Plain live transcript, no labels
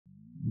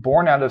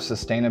Born out of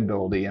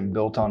sustainability and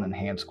built on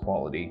enhanced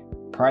quality,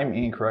 Prime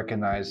Inc.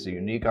 recognized the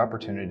unique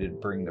opportunity to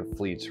bring the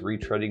fleet's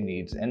retreading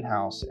needs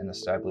in-house and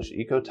establish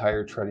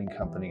Eco-Tire Treading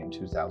Company in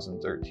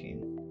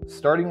 2013.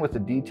 Starting with a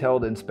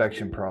detailed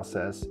inspection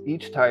process,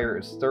 each tire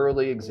is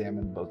thoroughly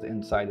examined both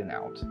inside and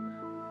out.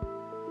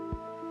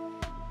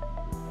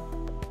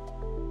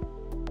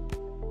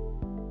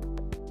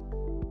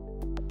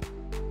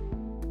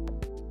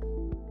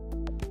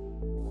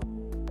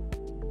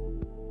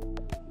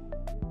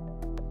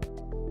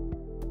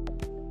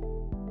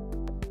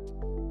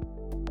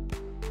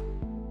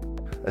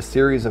 A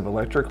series of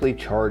electrically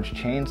charged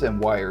chains and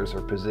wires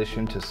are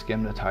positioned to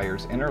skim the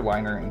tire's inner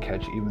liner and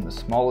catch even the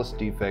smallest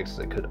defects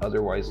that could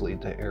otherwise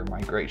lead to air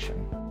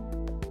migration.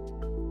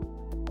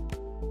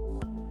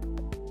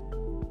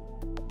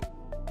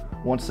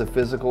 Once the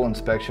physical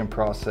inspection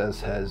process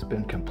has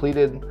been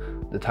completed,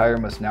 the tire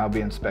must now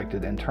be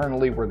inspected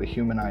internally where the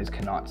human eyes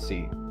cannot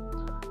see.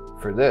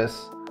 For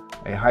this,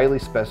 a highly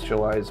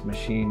specialized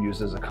machine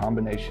uses a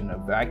combination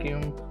of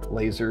vacuum,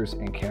 lasers,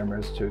 and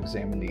cameras to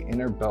examine the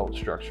inner belt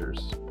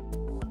structures.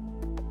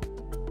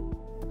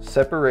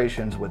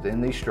 Separations within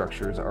these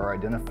structures are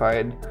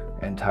identified,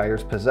 and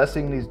tires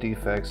possessing these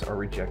defects are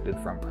rejected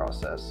from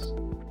process.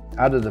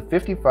 Out of the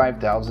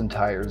 55,000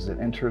 tires that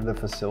enter the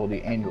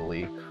facility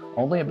annually,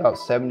 only about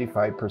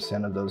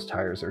 75% of those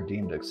tires are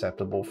deemed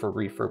acceptable for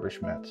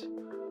refurbishment.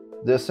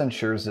 This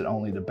ensures that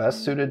only the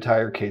best suited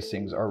tire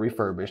casings are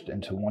refurbished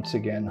into once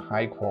again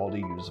high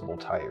quality usable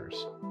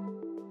tires.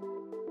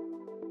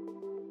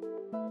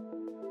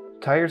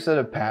 Tires that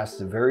have passed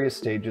the various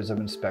stages of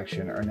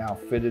inspection are now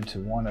fitted to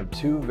one of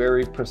two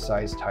very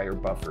precise tire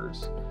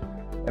buffers.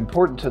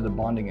 Important to the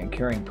bonding and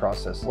curing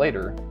process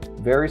later,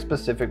 very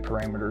specific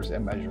parameters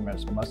and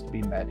measurements must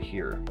be met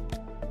here.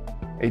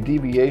 A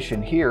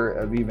deviation here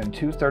of even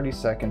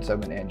 2/32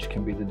 of an inch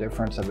can be the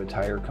difference of a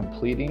tire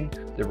completing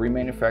the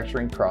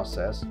remanufacturing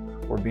process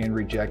or being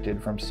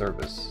rejected from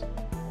service.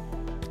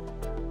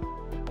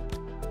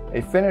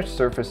 A finished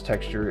surface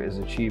texture is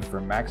achieved for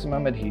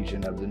maximum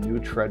adhesion of the new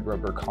tread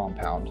rubber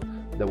compound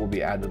that will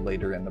be added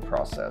later in the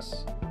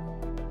process.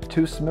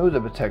 Too smooth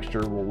of a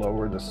texture will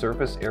lower the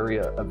surface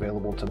area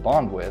available to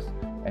bond with,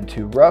 and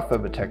too rough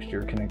of a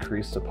texture can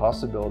increase the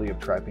possibility of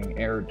trapping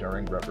air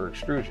during rubber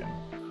extrusion.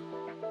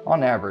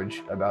 On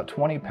average, about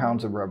 20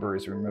 pounds of rubber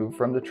is removed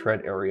from the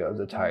tread area of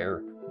the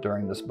tire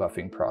during this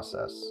buffing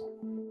process.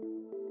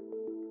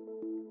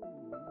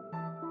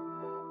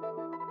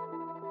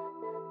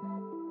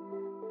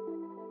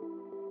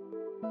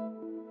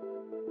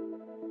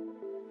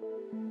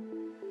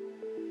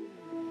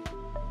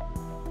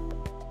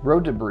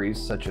 Road debris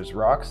such as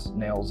rocks,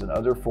 nails, and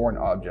other foreign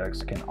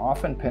objects can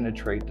often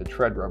penetrate the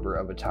tread rubber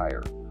of a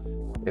tire.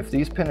 If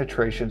these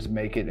penetrations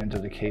make it into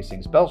the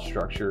casing's belt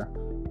structure,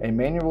 a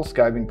manual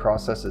skiving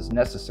process is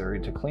necessary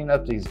to clean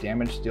up these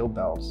damaged steel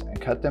belts and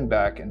cut them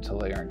back until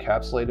they are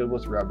encapsulated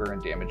with rubber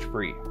and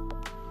damage-free.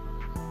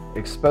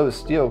 Exposed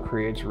steel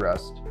creates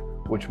rust,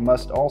 which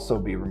must also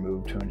be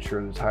removed to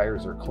ensure the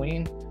tires are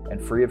clean and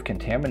free of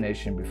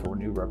contamination before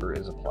new rubber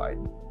is applied.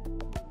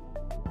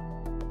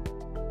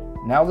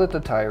 Now that the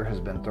tire has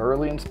been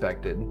thoroughly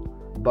inspected,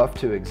 buffed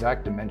to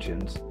exact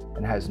dimensions,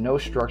 and has no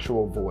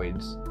structural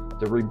voids,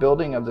 the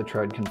rebuilding of the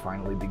tread can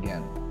finally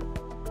begin.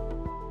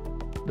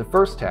 The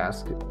first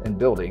task in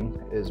building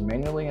is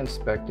manually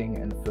inspecting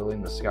and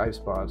filling the skive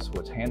spots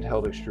with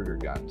handheld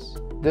extruder guns.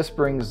 This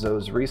brings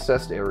those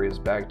recessed areas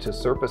back to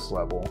surface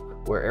level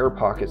where air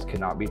pockets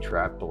cannot be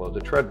trapped below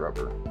the tread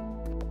rubber.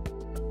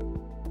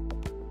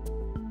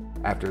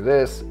 After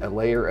this, a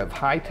layer of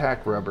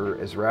high-tack rubber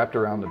is wrapped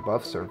around the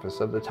buff surface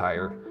of the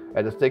tire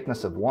at a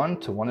thickness of 1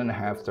 to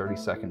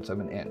 1.5 of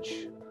an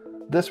inch.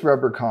 This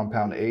rubber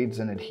compound aids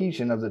in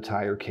adhesion of the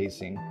tire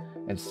casing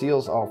and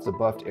seals off the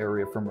buffed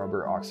area from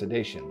rubber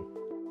oxidation.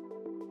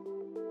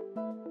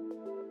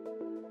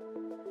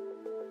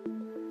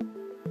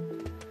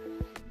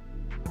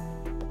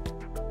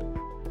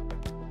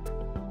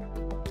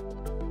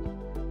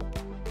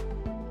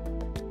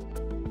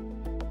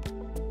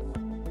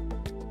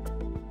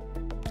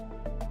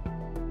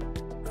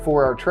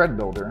 For our tread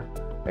builder,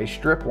 a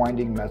strip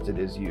winding method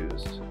is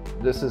used.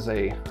 This is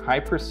a high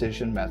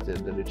precision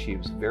method that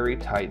achieves very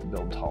tight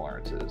build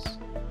tolerances.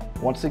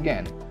 Once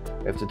again,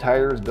 if the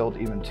tire is built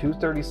even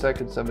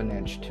 2/32 of an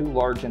inch too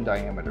large in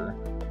diameter,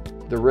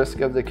 the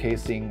risk of the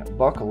casing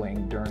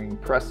buckling during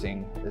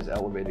pressing is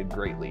elevated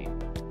greatly.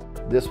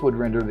 This would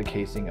render the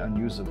casing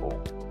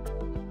unusable.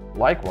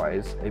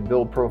 Likewise, a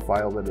build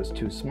profile that is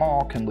too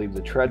small can leave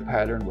the tread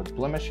pattern with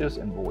blemishes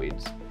and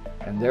voids,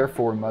 and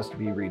therefore must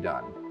be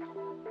redone.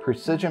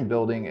 Precision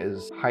building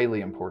is highly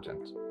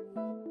important.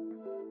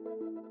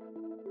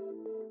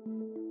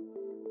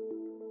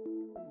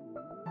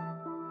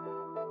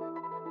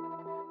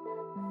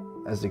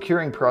 As the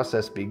curing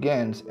process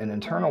begins, an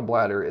internal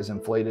bladder is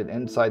inflated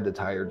inside the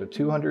tire to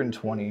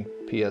 220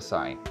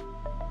 psi.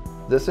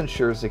 This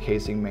ensures the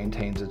casing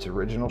maintains its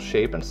original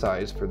shape and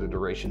size for the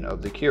duration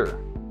of the cure.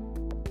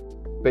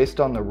 Based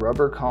on the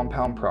rubber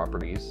compound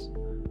properties,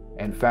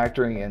 and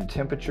factoring in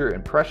temperature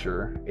and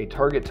pressure, a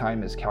target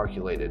time is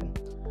calculated,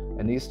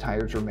 and these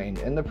tires remain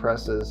in the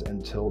presses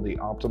until the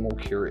optimal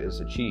cure is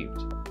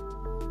achieved.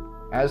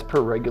 As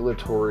per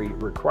regulatory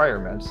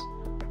requirements,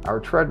 our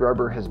tread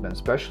rubber has been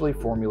specially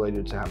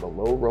formulated to have a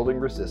low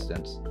rolling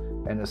resistance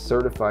and is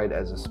certified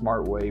as a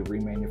SmartWay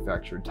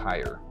remanufactured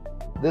tire.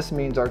 This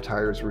means our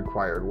tires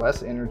require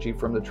less energy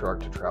from the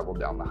truck to travel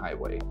down the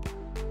highway.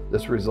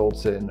 This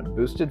results in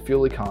boosted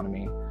fuel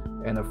economy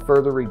and a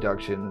further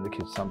reduction in the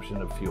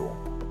consumption of fuel.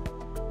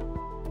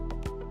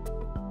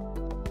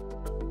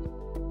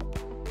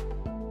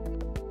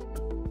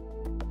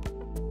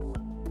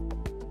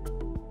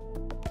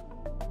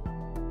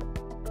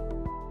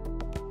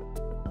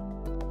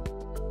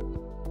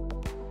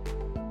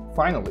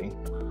 Finally,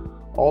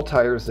 all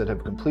tires that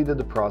have completed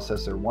the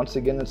process are once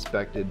again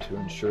inspected to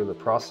ensure the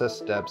process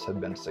steps have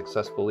been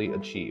successfully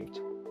achieved.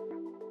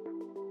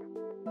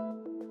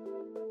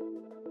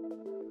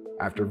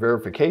 After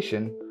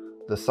verification,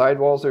 the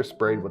sidewalls are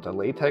sprayed with a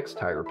latex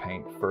tire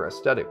paint for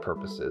aesthetic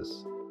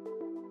purposes.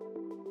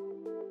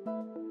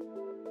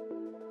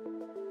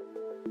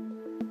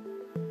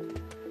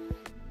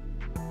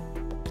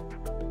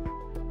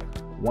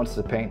 Once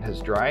the paint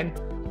has dried,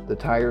 the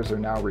tires are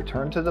now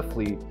returned to the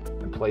fleet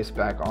and placed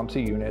back onto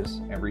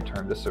units and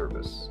returned to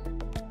service.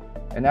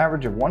 An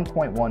average of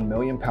 1.1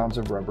 million pounds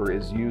of rubber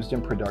is used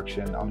in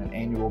production on an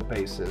annual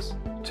basis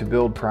to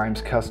build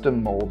Prime's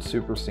custom mold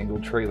super single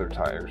trailer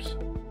tires.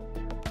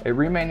 A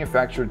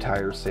remanufactured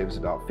tire saves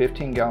about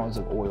 15 gallons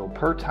of oil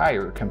per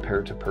tire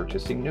compared to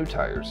purchasing new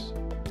tires.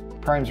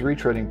 Prime's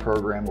retreading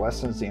program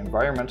lessens the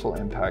environmental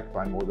impact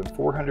by more than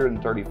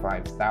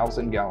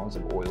 435,000 gallons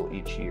of oil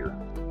each year.